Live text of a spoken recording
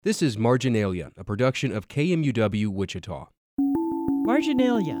This is Marginalia, a production of KMUW Wichita.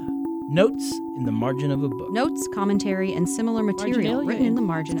 Marginalia. Notes in the margin of a book. Notes, commentary, and similar material written in the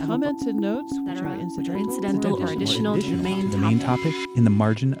margin of a book. Comments and notes that which are incidental or additional to the main topic in the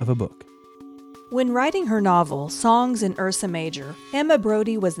margin of a book. When writing her novel, Songs in Ursa Major, Emma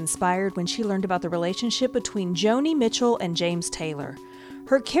Brodie was inspired when she learned about the relationship between Joni Mitchell and James Taylor.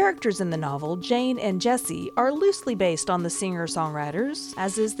 Her characters in the novel, Jane and Jessie, are loosely based on the singer-songwriters,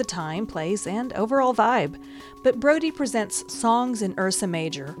 as is the time, place, and overall vibe. But Brodie presents Songs in Ursa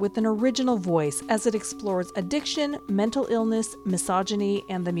Major with an original voice as it explores addiction, mental illness, misogyny,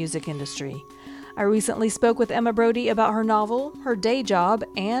 and the music industry. I recently spoke with Emma Brodie about her novel, her day job,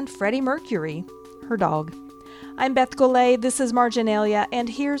 and Freddie Mercury, her dog. I'm Beth Golay, this is Marginalia, and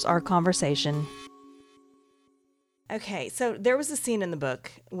here's our conversation. Okay, so there was a scene in the book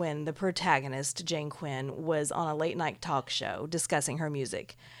when the protagonist, Jane Quinn, was on a late-night talk show discussing her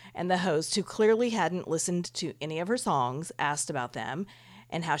music, and the host, who clearly hadn't listened to any of her songs, asked about them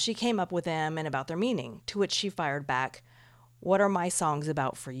and how she came up with them and about their meaning, to which she fired back, "What are my songs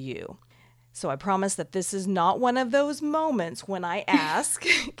about for you?" So I promise that this is not one of those moments when I ask,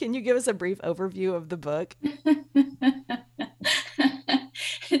 can you give us a brief overview of the book?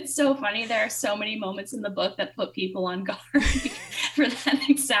 It's so funny. There are so many moments in the book that put people on guard for that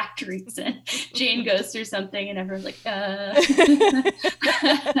exact reason. Jane goes through something and everyone's like,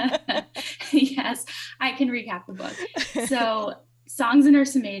 Yes, I can recap the book. So Songs in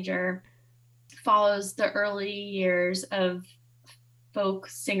Ursa Major follows the early years of folk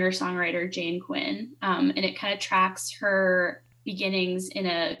singer-songwriter Jane Quinn, and it kind of tracks her beginnings in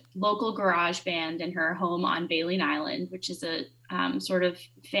a local garage band in her home on Baleen Island, which is a sort of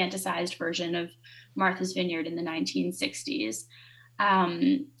fantasized version of Martha's Vineyard in the 1960s.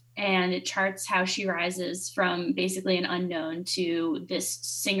 And it charts how she rises from basically an unknown to this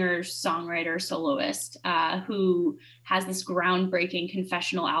singer-songwriter soloist who has this groundbreaking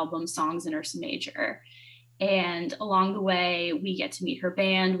confessional album, Songs in Ursa Major. And along the way, we get to meet her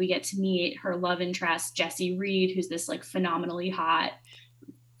band. We get to meet her love interest, Jesse Reed, who's this like phenomenally hot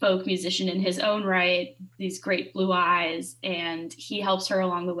folk musician in his own right, these great blue eyes. And he helps her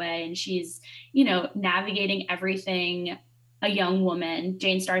along the way. And she's, navigating everything a young woman.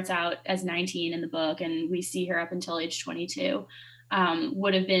 Jane starts out as 19 in the book, and we see her up until age 22,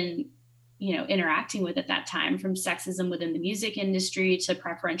 would have been interacting with at that time, from sexism within the music industry to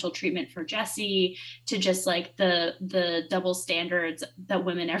preferential treatment for Jessie to just like the double standards that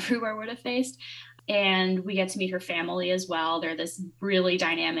women everywhere would have faced. And we get to meet her family as well. They're this really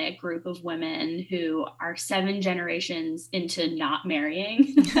dynamic group of women who are 7 generations into not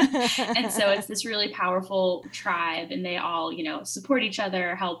marrying. And so it's this really powerful tribe, and they all, support each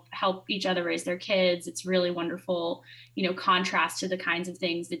other, help each other raise their kids. It's really wonderful, contrast to the kinds of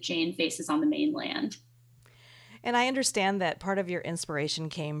things that Jane faces on the mainland. And I understand that part of your inspiration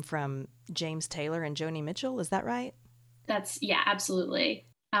came from James Taylor and Joni Mitchell. Is that right? Yeah, absolutely.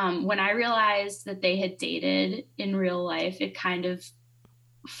 When I realized that they had dated in real life, it kind of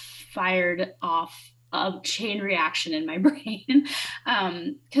fired off a chain reaction in my brain,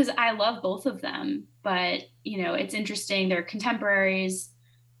 because I love both of them. But, it's interesting. They're contemporaries,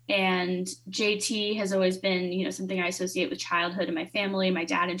 and JT has always been, something I associate with childhood and my family. My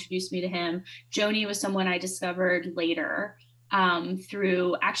dad introduced me to him. Joni was someone I discovered later,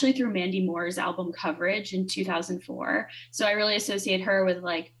 through Mandy Moore's album Coverage in 2004. So I really associate her with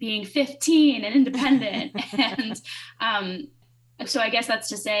like being 15 and independent. And so I guess that's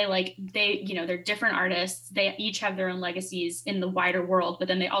to say, like, they're different artists. They each have their own legacies in the wider world, but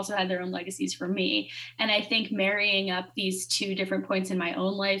then they also have their own legacies for me. And I think marrying up these 2 different points in my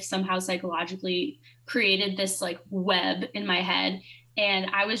own life somehow psychologically created this like web in my head. And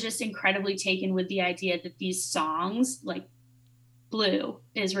I was just incredibly taken with the idea that these songs, like Blue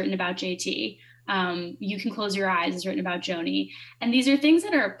is written about JT. You Can Close Your Eyes is written about Joni. And these are things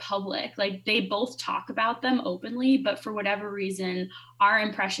that are public. Like, they both talk about them openly, but for whatever reason, our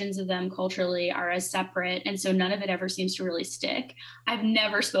impressions of them culturally are as separate. And so none of it ever seems to really stick. I've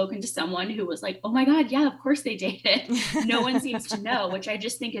never spoken to someone who was like, oh my God, yeah, of course they dated. No one seems to know, which I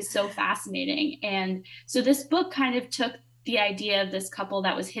just think is so fascinating. And so this book kind of took the idea of this couple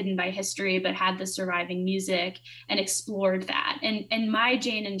that was hidden by history but had the surviving music and explored that. And my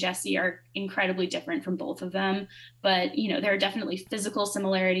Jane and Jessie are incredibly different from both of them, but there are definitely physical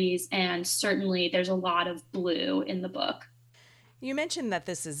similarities, and certainly there's a lot of blue in the book. You mentioned that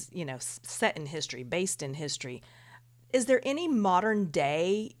this is, set in history, based in history. Is there any modern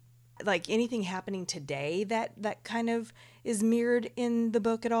day, like anything happening today that kind of is mirrored in the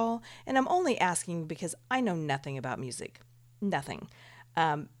book at all? And I'm only asking because I know nothing about music. Nothing.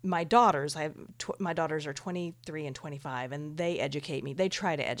 My my daughters are 23 and 25, and they educate me. They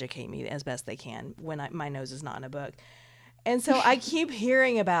try to educate me as best they can when my nose is not in a book. And so I keep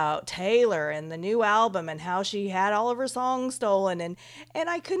hearing about Taylor and the new album and how she had all of her songs stolen. And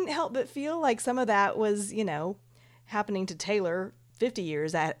I couldn't help but feel like some of that was, happening to Taylor 50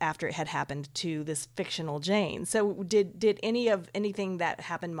 years after it had happened to this fictional Jane. So did anything that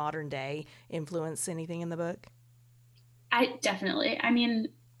happened modern day influence anything in the book? I mean,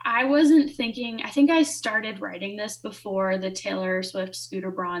 I wasn't thinking, I think I started writing this before the Taylor Swift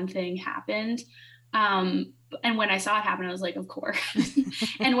Scooter Braun thing happened. And when I saw it happen, I was like, of course.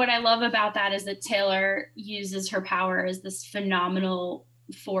 And what I love about that is that Taylor uses her power as this phenomenal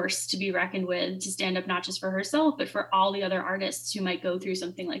force to be reckoned with, to stand up not just for herself, but for all the other artists who might go through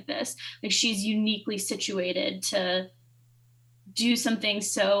something like this. Like, she's uniquely situated to do something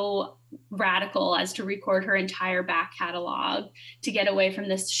so radical as to record her entire back catalog, to get away from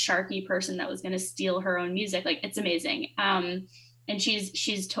this sharky person that was going to steal her own music. Like, it's amazing. And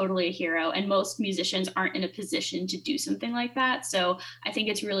she's totally a hero, and most musicians aren't in a position to do something like that. So I think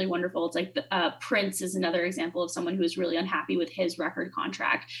it's really wonderful. It's like Prince is another example of someone who was really unhappy with his record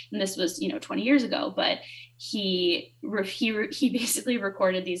contract, and this was 20 years ago, but he basically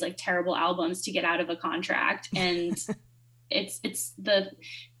recorded these like terrible albums to get out of a contract. And it's the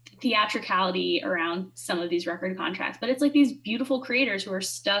theatricality around some of these record contracts, but it's like these beautiful creators who are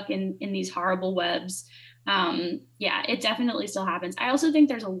stuck in these horrible webs. Yeah, it definitely still happens. I also think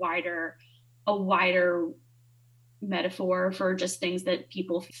there's a wider metaphor for just things that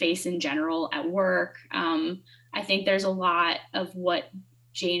people face in general at work. I think there's a lot of what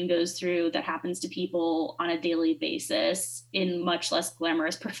Jane goes through that happens to people on a daily basis in much less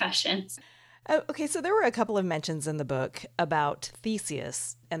glamorous professions. Okay, so there were a couple of mentions in the book about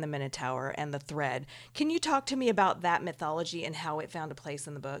Theseus and the Minotaur and the thread. Can you talk to me about that mythology and how it found a place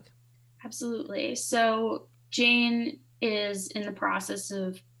in the book? Absolutely. So Jane is in the process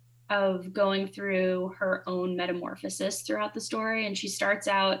of going through her own metamorphosis throughout the story, and she starts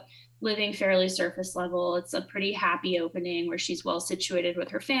out living fairly surface level. It's a pretty happy opening where she's well situated with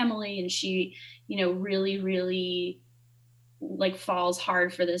her family, and she, really, really like falls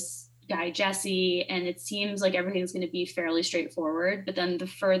hard for this guy Jesse, and it seems like everything's going to be fairly straightforward. But then the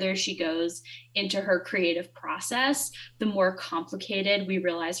further she goes into her creative process, the more complicated we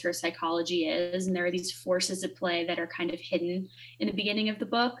realize her psychology is, and there are these forces at play that are kind of hidden in the beginning of the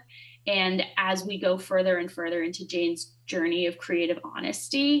book. And as we go further and further into Jane's journey of creative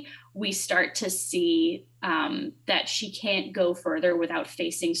honesty, we start to see that she can't go further without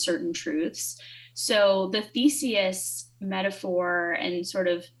facing certain truths. So the Theseus metaphor and sort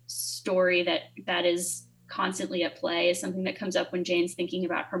of story that is constantly at play is something that comes up when Jane's thinking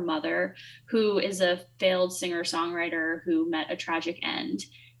about her mother, who is a failed singer-songwriter who met a tragic end.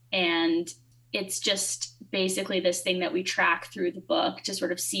 And it's just basically this thing that we track through the book to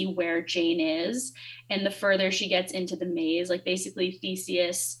sort of see where Jane is. And the further she gets into the maze, like basically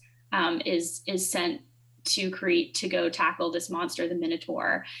Theseus is sent to Crete to go tackle this monster, the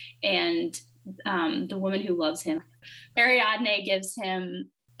Minotaur. And the woman who loves him, Ariadne, gives him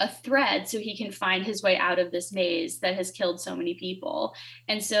a thread so he can find his way out of this maze that has killed so many people.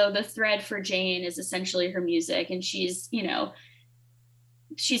 And so the thread for Jane is essentially her music, and she's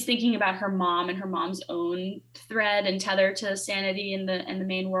thinking about her mom and her mom's own thread and tether to sanity in the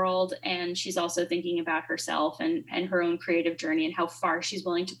main world, and she's also thinking about herself and her own creative journey and how far she's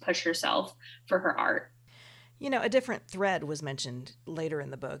willing to push herself for her art. A different thread was mentioned later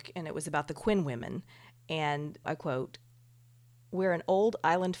in the book, and it was about the Quinn women. And I quote, "We're an old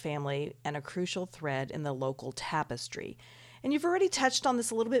island family and a crucial thread in the local tapestry." And you've already touched on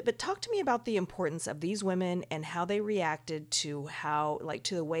this a little bit, but talk to me about the importance of these women and how they reacted to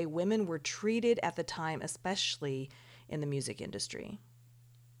to the way women were treated at the time, especially in the music industry.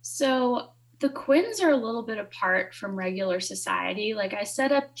 So the Quinns are a little bit apart from regular society. Like, I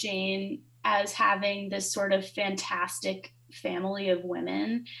set up Jane as having this sort of fantastic family of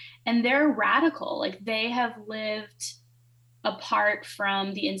women, and they're radical. Like, they have lived apart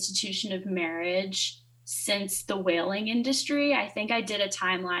from the institution of marriage since the whaling industry. I think I did a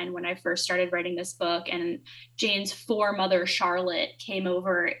timeline when I first started writing this book, and Jane's foremother, Charlotte, came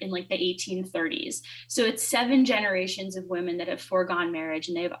over in like the 1830s. So it's 7 generations of women that have foregone marriage,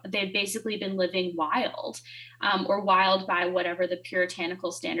 and they've basically been living wild, or wild by whatever the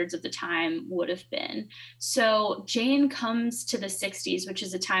puritanical standards of the time would have been. So Jane comes to the 60s, which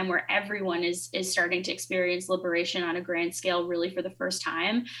is a time where everyone is starting to experience liberation on a grand scale, really for the first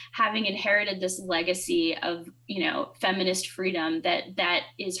time, having inherited this legacy of feminist freedom that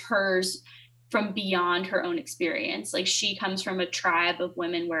is hers from beyond her own experience. Like, she comes from a tribe of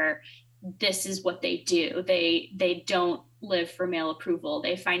women where this is what they do. They don't live for male approval.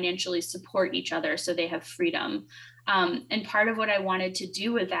 They financially support each other, so they have freedom. And part of what I wanted to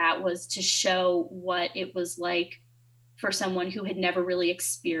do with that was to show what it was like for someone who had never really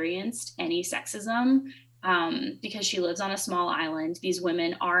experienced any sexism, because she lives on a small island. These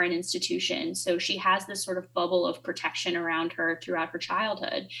women are an institution. So she has this sort of bubble of protection around her throughout her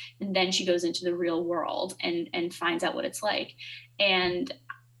childhood. And then she goes into the real world and finds out what it's like. And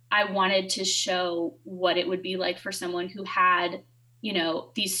I wanted to show what it would be like for someone who had, you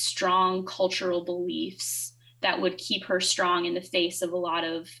know, these strong cultural beliefs that would keep her strong in the face of a lot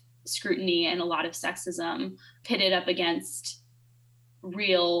of scrutiny and a lot of sexism, pitted up against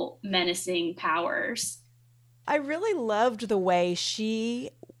real menacing powers. I really loved the way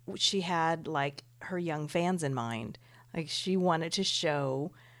she had like her young fans in mind. Like, she wanted to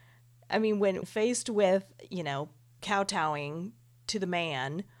show, I mean, when faced with, you know, kowtowing to the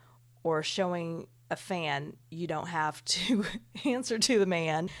man or showing a fan you don't have to answer to the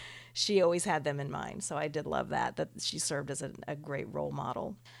man, she always had them in mind. So I did love that she served as a great role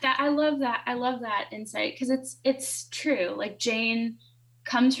model. I love that insight, because it's true. Like, Jane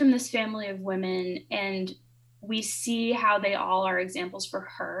comes from this family of women, and we see how they all are examples for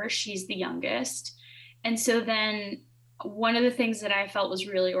her. She's the youngest. And so then one of the things that I felt was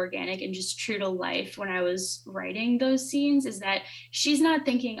really organic and just true to life when I was writing those scenes is that she's not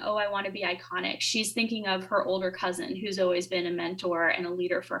thinking, oh, I want to be iconic. She's thinking of her older cousin, who's always been a mentor and a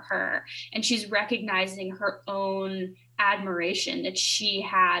leader for her. And she's recognizing her own admiration that she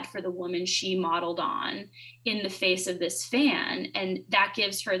had for the woman she modeled on in the face of this fan. And that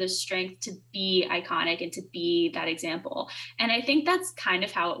gives her the strength to be iconic and to be that example. And I think that's kind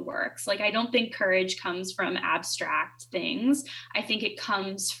of how it works. Like, I don't think courage comes from abstract things. I think it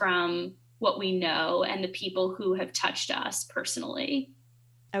comes from what we know and the people who have touched us personally.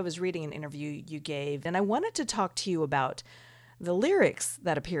 I was reading an interview you gave, and I wanted to talk to you about the lyrics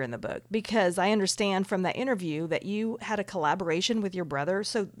that appear in the book, because I understand from that interview that you had a collaboration with your brother.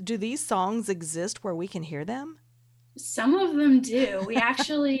 So do these songs exist where we can hear them? Some of them do. We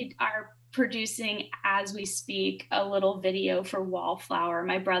actually are producing, as we speak, a little video for Wallflower.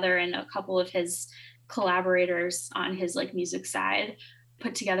 My brother and a couple of his collaborators on his like music side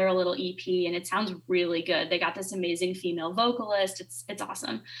put together a little EP, and it sounds really good. They got this amazing female vocalist. It's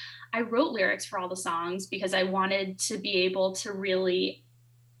awesome. I wrote lyrics for all the songs because I wanted to be able to really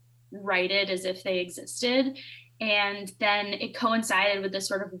write it as if they existed. And then it coincided with this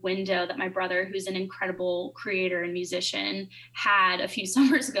sort of window that my brother, who's an incredible creator and musician, had a few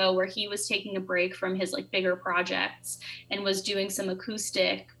summers ago, where he was taking a break from his like bigger projects and was doing some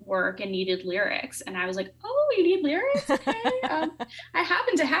acoustic work and needed lyrics. And I was like, oh, you need lyrics? Okay. I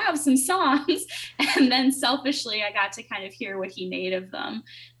happen to have some songs. And then selfishly, I got to kind of hear what he made of them.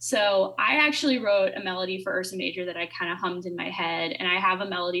 So I actually wrote a melody for Ursa Major that I kind of hummed in my head. And I have a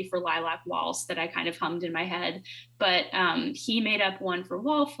melody for Lilac Waltz that I kind of hummed in my head. But he made up one for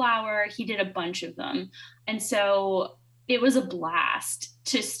Wallflower. He did a bunch of them. And so it was a blast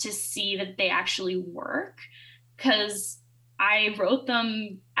just to see that they actually work, because I wrote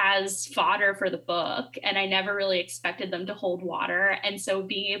them as fodder for the book, and I never really expected them to hold water. And so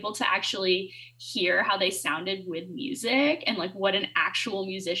being able to actually hear how they sounded with music and like what an actual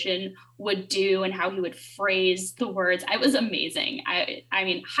musician would do and how he would phrase the words, it was amazing. I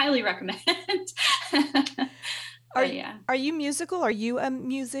mean, highly recommend. Are you musical? Are you a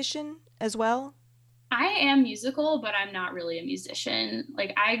musician as well? I am musical, but I'm not really a musician.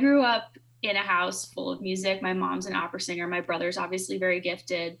 Like, I grew up in a house full of music. My mom's an opera singer. My brother's obviously very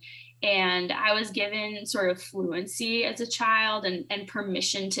gifted. And I was given sort of fluency as a child and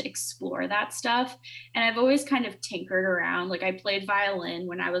permission to explore that stuff. And I've always kind of tinkered around. Like, I played violin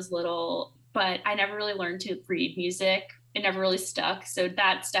when I was little, but I never really learned to read music. It never really stuck. So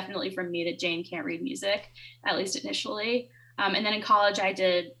that's definitely from me that Jane can't read music, at least initially. And then in college, I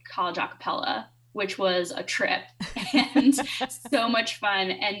did college a cappella, which was a trip and so much fun,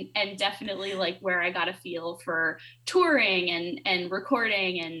 and definitely like where I got a feel for touring and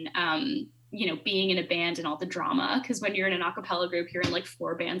recording and you know, being in a band and all the drama, because when you're in an a cappella group, you're in like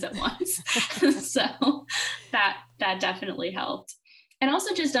 4 bands at once. So that definitely helped. And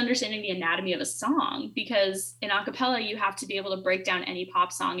also just understanding the anatomy of a song, because in a cappella, you have to be able to break down any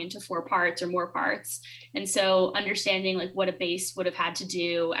pop song into 4 parts or more parts. And so understanding like what a bass would have had to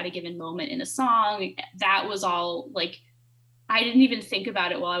do at a given moment in a song, that was all like, I didn't even think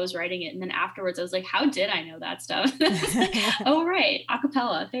about it while I was writing it. And then afterwards I was like, how did I know that stuff? Oh, right. A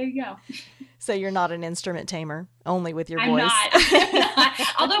cappella. There you go. So you're not an instrument tamer, only with your I'm voice. I'm not.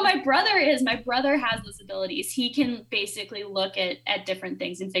 Although my brother is. My brother has those abilities. He can basically look at different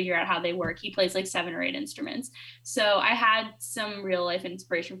things and figure out how they work. He plays like 7 or 8 instruments. So I had some real life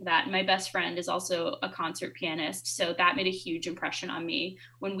inspiration for that. And my best friend is also a concert pianist. So that made a huge impression on me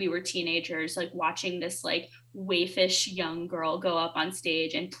when we were teenagers, like watching this like waifish young girl go up on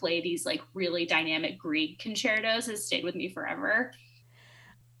stage and play these like really dynamic Grieg concertos has stayed with me forever.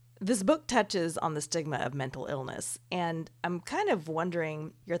 This book touches on the stigma of mental illness, and I'm kind of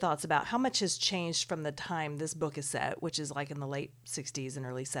wondering your thoughts about how much has changed from the time this book is set, which is like in the late 60s and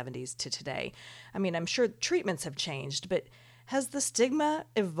early 70s, to today. I mean, I'm sure treatments have changed, but has the stigma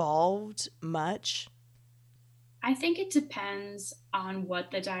evolved much? I think it depends on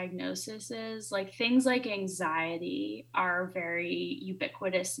what the diagnosis is. Like things like anxiety are very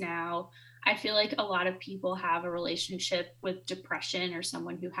ubiquitous now. I feel like a lot of people have a relationship with depression or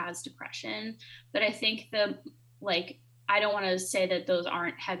someone who has depression. But I think I don't want to say that those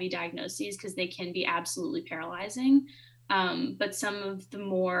aren't heavy diagnoses because they can be absolutely paralyzing. But some of the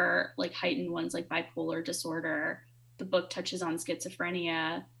more like heightened ones, like bipolar disorder, the book touches on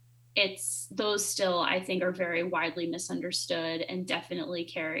schizophrenia. It's those still, I think, are very widely misunderstood and definitely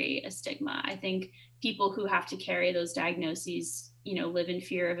carry a stigma. I think people who have to carry those diagnoses, live in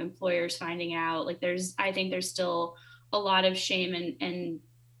fear of employers finding out. Like I think there's still a lot of shame and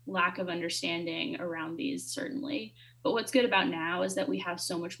lack of understanding around these, certainly. But what's good about now is that we have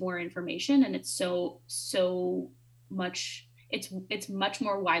so much more information, and it's so much, it's much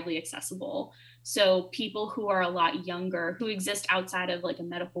more widely accessible. So people who are a lot younger, who exist outside of like a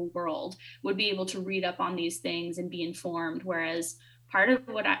medical world, would be able to read up on these things and be informed. Whereas part of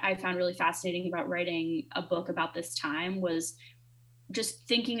what I found really fascinating about writing a book about this time was just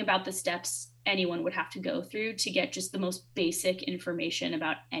thinking about the steps anyone would have to go through to get just the most basic information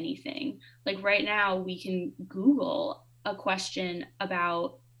about anything. Like right now, we can Google a question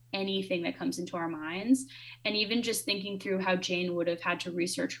about anything that comes into our minds. And even just thinking through how Jane would have had to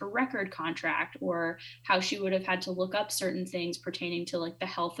research her record contract, or how she would have had to look up certain things pertaining to like the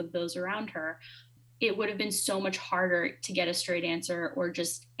health of those around her, it would have been so much harder to get a straight answer or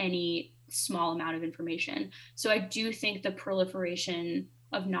just any small amount of information. So I do think the proliferation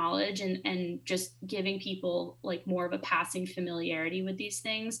of knowledge and just giving people like more of a passing familiarity with these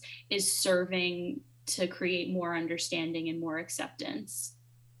things is serving to create more understanding and more acceptance.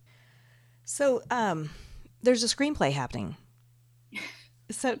 So there's a screenplay happening.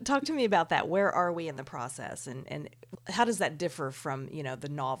 So talk to me about that. Where are we in the process, and how does that differ from, the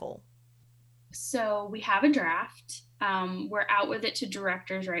novel? So we have a draft. We're out with it to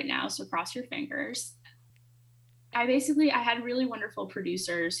directors right now, so cross your fingers. I had really wonderful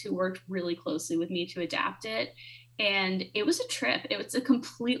producers who worked really closely with me to adapt it. And it was a trip. It was a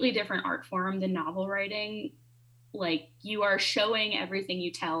completely different art form than novel writing. Like you are showing everything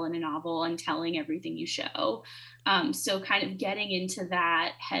you tell in a novel and telling everything you show. So kind of getting into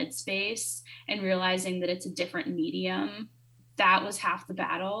that headspace and realizing that it's a different medium, that was half the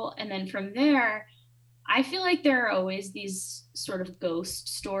battle. And then from there, I feel like there are always these sort of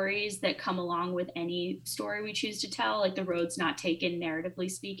ghost stories that come along with any story we choose to tell, like the road's not taken, narratively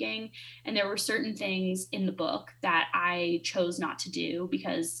speaking. And there were certain things in the book that I chose not to do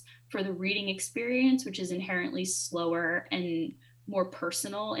because for the reading experience, which is inherently slower and more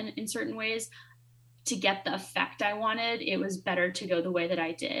personal in certain ways, to get the effect I wanted, it was better to go the way that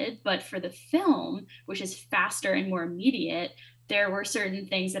I did. But for the film, which is faster and more immediate, there were certain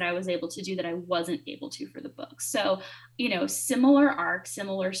things that I was able to do that I wasn't able to for the book. So, similar arc,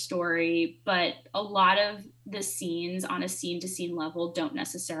 similar story, but a lot of the scenes on a scene to scene level don't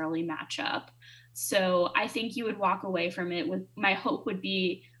necessarily match up. So I think you would walk away from it with, my hope would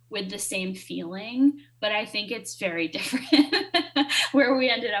be with the same feeling, but I think it's very different. Where we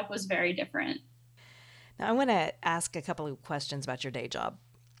ended up was very different. Now, I want to ask a couple of questions about your day job.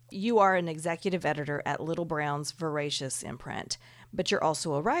 You are an executive editor at Little Brown's voracious imprint, but you're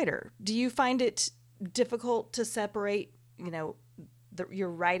also a writer. Do you find it difficult to separate, your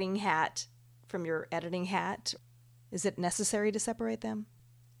writing hat from your editing hat? Is it necessary to separate them?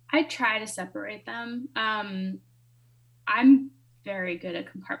 I try to separate them. I'm very good at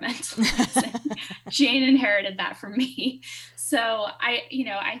compartmentalizing. Jane inherited that from me. So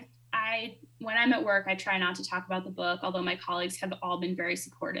I when I'm at work, I try not to talk about the book, although my colleagues have all been very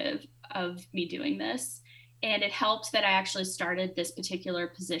supportive of me doing this. And it helped that I actually started this particular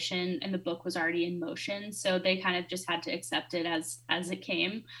position and the book was already in motion. So they kind of just had to accept it as it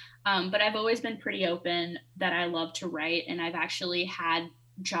came. But I've always been pretty open that I love to write. And I've actually had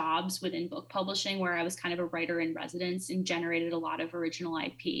jobs within book publishing where I was kind of a writer in residence and generated a lot of original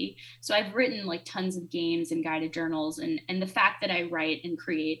IP. So I've written like tons of games and guided journals, and the fact that I write and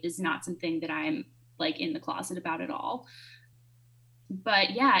create is not something that I'm like in the closet about at all.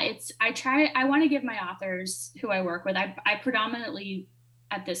 But yeah, I want to give my authors who I work with, I predominantly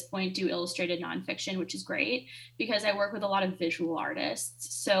at this point do illustrated nonfiction, which is great because I work with a lot of visual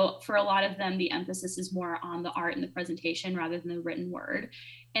artists. So for a lot of them, the emphasis is more on the art and the presentation rather than the written word.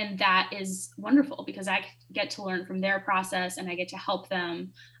 And that is wonderful because I get to learn from their process and I get to help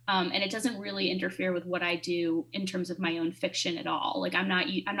them. And it doesn't really interfere with what I do in terms of my own fiction at all. Like I'm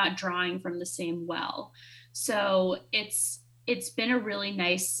not drawing from the same well. So it's been a really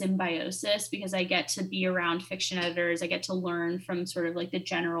nice symbiosis because I get to be around fiction editors. I get to learn from sort of like the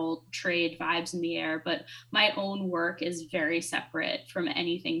general trade vibes in the air, but my own work is very separate from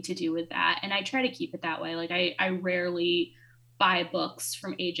anything to do with that. And I try to keep it that way. Like I rarely buy books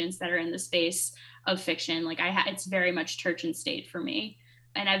from agents that are in the space of fiction. Like it's very much church and state for me.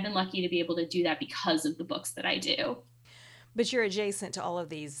 And I've been lucky to be able to do that because of the books that I do. But you're adjacent to all of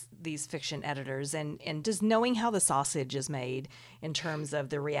these fiction editors, and just knowing how the sausage is made in terms of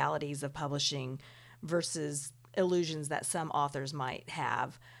the realities of publishing versus illusions that some authors might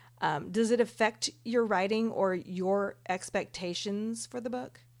have, does it affect your writing or your expectations for the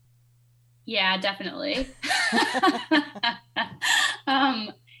book? Yeah, definitely.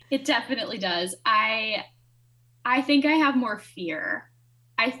 It definitely does. I think I have more fear.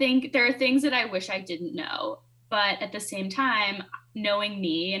 I think there are things that I wish I didn't know. But at the same time, knowing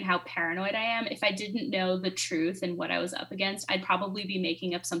me and how paranoid I am, if I didn't know the truth and what I was up against, I'd probably be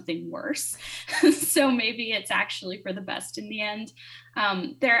making up something worse. So maybe it's actually for the best in the end.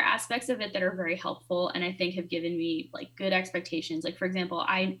 There are aspects of it that are very helpful and I think have given me like good expectations. Like, for example,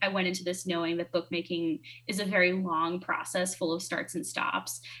 I went into this knowing that bookmaking is a very long process full of starts and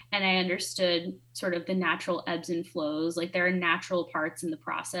stops. And I understood sort of the natural ebbs and flows. Like there are natural parts in the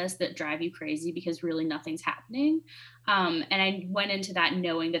process that drive you crazy because really nothing's happening. And I went into that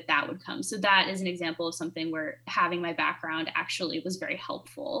knowing that that would come. So that is an example of something where having my background actually was very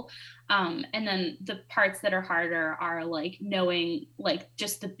helpful. And then the parts that are harder are like knowing like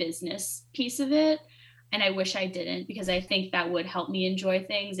just the business piece of it. And I wish I didn't because I think that would help me enjoy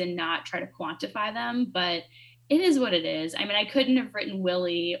things and not try to quantify them. But it is what it is. I mean, I couldn't have written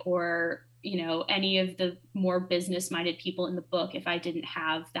Willie or any of the more business-minded people in the book if I didn't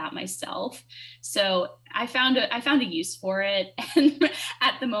have that myself. So I found a use for it and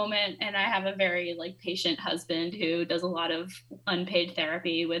at the moment, and I have a very like patient husband who does a lot of unpaid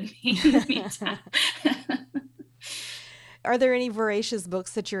therapy with me in the meantime. Are there any voracious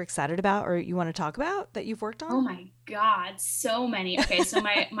books that you're excited about or you want to talk about that you've worked on? Oh my God, so many. Okay, so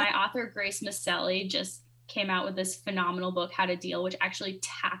my author Grace Maselli just came out with this phenomenal book, How to Deal, which actually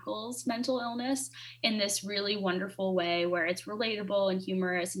tackles mental illness in this really wonderful way where it's relatable and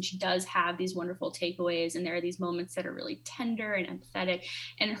humorous. And she does have these wonderful takeaways. And there are these moments that are really tender and empathetic.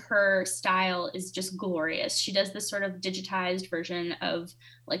 And her style is just glorious. She does this sort of digitized version of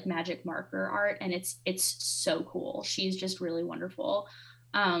like magic marker art. And it's so cool. She's just really wonderful.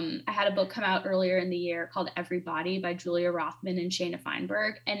 I had a book come out earlier in the year called Everybody by Julia Rothman and Shayna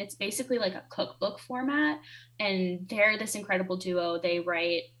Feinberg. And it's basically like a cookbook format. And they're this incredible duo. They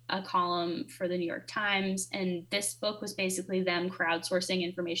write a column for the New York Times. And this book was basically them crowdsourcing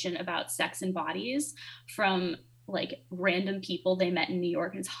information about sex and bodies from like random people they met in New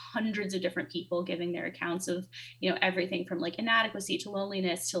York. And it's hundreds of different people giving their accounts of, everything from like inadequacy to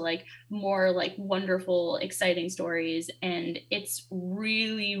loneliness to like more like wonderful, exciting stories. And it's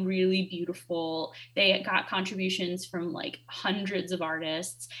really, really beautiful. They got contributions from like hundreds of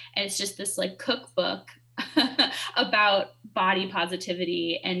artists. And it's just this like cookbook about body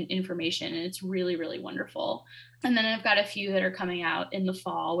positivity and information. And it's really, really wonderful. And then I've got a few that are coming out in the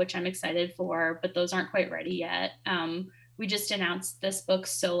fall, which I'm excited for, but those aren't quite ready yet. We just announced this book,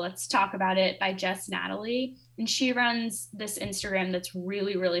 So Let's Talk About It by Jess Natalie. And she runs this Instagram that's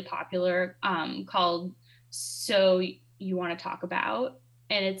really, really popular called So You Want to Talk About.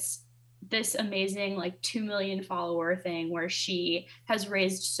 And it's this amazing like 2 million follower thing where she has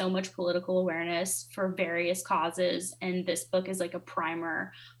raised so much political awareness for various causes. And this book is like a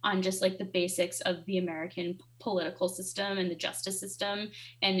primer on just like the basics of the American political system and the justice system.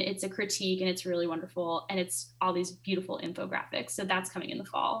 And it's a critique and it's really wonderful. And it's all these beautiful infographics. So that's coming in the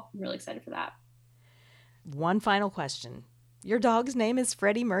fall. I'm really excited for that. One final question. Your dog's name is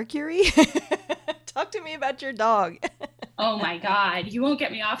Freddie Mercury? Talk to me about your dog. Oh my God, you won't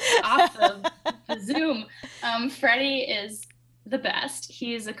get me off the Zoom. Freddie is the best.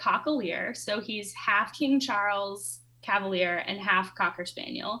 He's a cockalier. So he's half King Charles Cavalier and half Cocker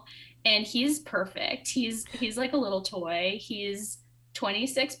Spaniel. And he's perfect. He's like a little toy. He's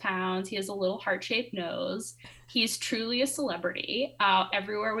 26 pounds. He has a little heart-shaped nose. He's truly a celebrity.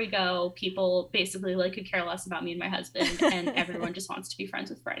 Everywhere we go, people basically like could care less about me and my husband, and everyone just wants to be friends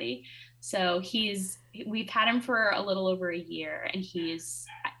with Freddie. So we've had him for a little over a year, and you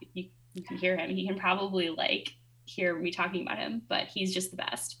can hear him. He can probably like hear me talking about him, but he's just the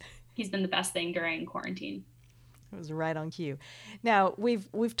best. He's been the best thing during quarantine. It was right on cue. Now,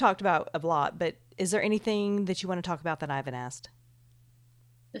 we've talked about a lot, but is there anything that you want to talk about that I haven't asked?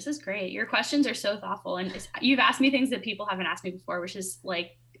 This is great. Your questions are so thoughtful, and you've asked me things that people haven't asked me before, which is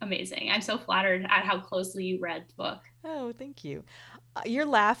like amazing. I'm so flattered at how closely you read the book. Oh, thank you. Your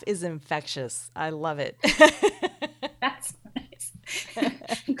laugh is infectious. I love it. That's nice.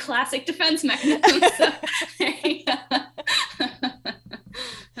 Classic defense mechanism. So, there you go.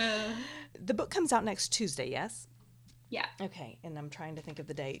 The book comes out next Tuesday, yes? Yeah. Okay, and I'm trying to think of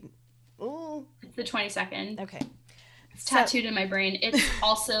the date. Ooh. It's the 22nd. Okay. It's tattooed in my brain. It's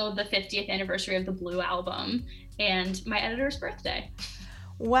also the 50th anniversary of the Blue album and my editor's birthday.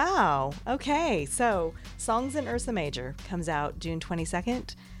 Wow. Okay. So Songs in Ursa Major comes out June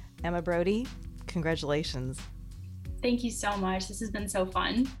 22nd. Emma Brodie, congratulations. Thank you so much. This has been so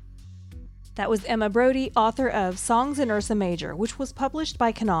fun. That was Emma Brodie, author of Songs in Ursa Major, which was published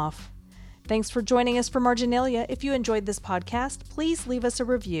by Knopf. Thanks for joining us for Marginalia. If you enjoyed this podcast, please leave us a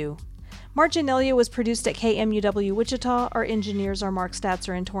review. Marginalia was produced at KMUW Wichita. Our engineers are Mark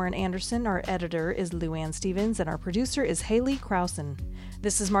Statzer and Torrin Anderson. Our editor is Luann Stevens, and our producer is Haley Krausen.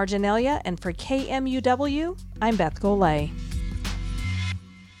 This is Marginalia, and for KMUW, I'm Beth Golay.